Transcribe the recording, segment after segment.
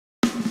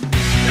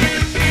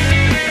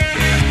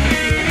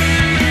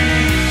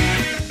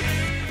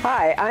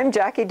Hi, I'm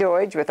Jackie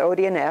Doidge with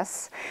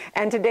ODNS,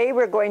 and today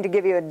we're going to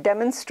give you a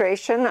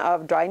demonstration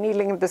of dry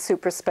needling of the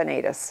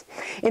supraspinatus.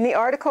 In the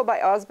article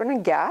by Osborne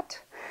and Gatt,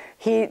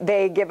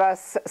 they give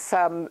us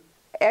some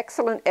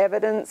excellent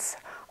evidence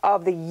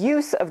of the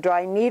use of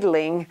dry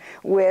needling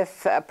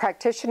with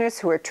practitioners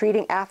who are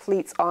treating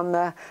athletes on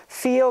the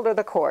field or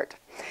the court.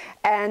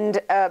 And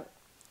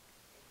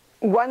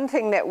one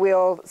thing that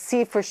we'll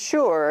see for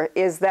sure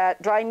is that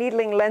dry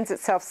needling lends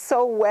itself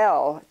so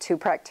well to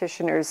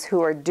practitioners who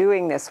are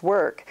doing this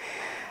work.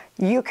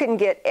 You can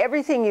get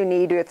everything you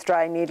need with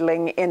dry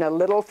needling in a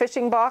little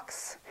fishing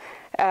box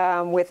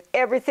with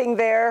everything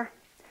there,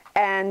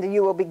 and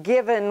you will be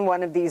given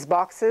one of these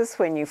boxes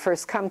when you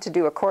first come to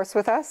do a course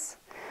with us.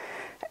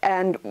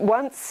 And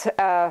once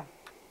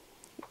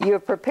you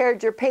have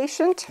prepared your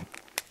patient,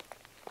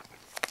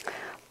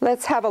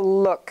 let's have a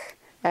look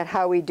at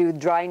how we do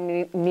dry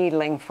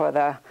needling for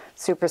the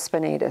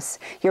supraspinatus.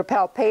 Your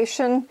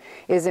palpation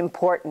is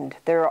important.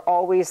 There are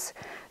always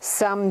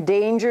some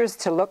dangers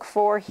to look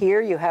for. Here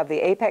you have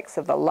the apex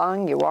of the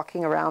lung, you're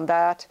walking around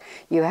that.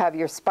 You have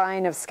your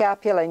spine of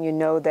scapula, and you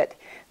know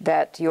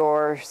that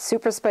your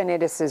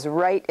supraspinatus is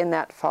right in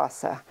that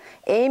fossa.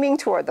 Aiming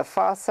toward the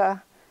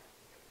fossa,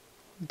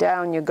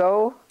 down you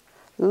go,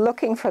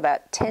 looking for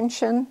that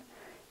tension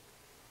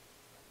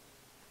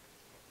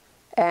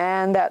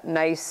and that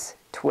nice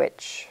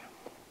twitch.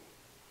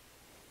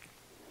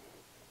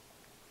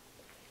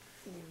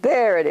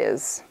 There it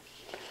is.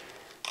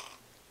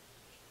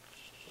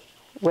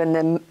 When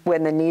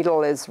the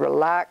needle is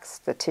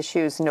relaxed, the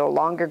tissue is no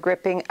longer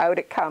gripping, out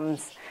it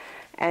comes,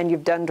 and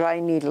you've done dry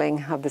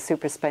needling of the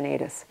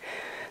supraspinatus.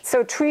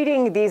 So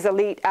treating these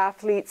elite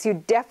athletes,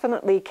 you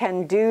definitely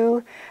can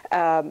do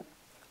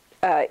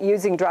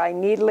using dry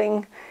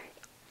needling.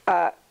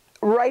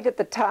 Right at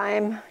the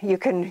time, you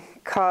can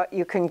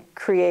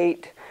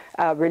create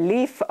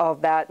relief of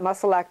that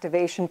muscle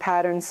activation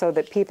pattern so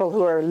that people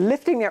who are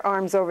lifting their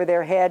arms over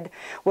their head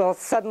will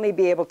suddenly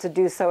be able to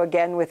do so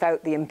again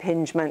without the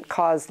impingement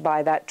caused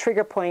by that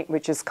trigger point,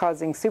 which is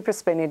causing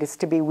supraspinatus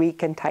to be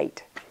weak and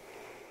tight.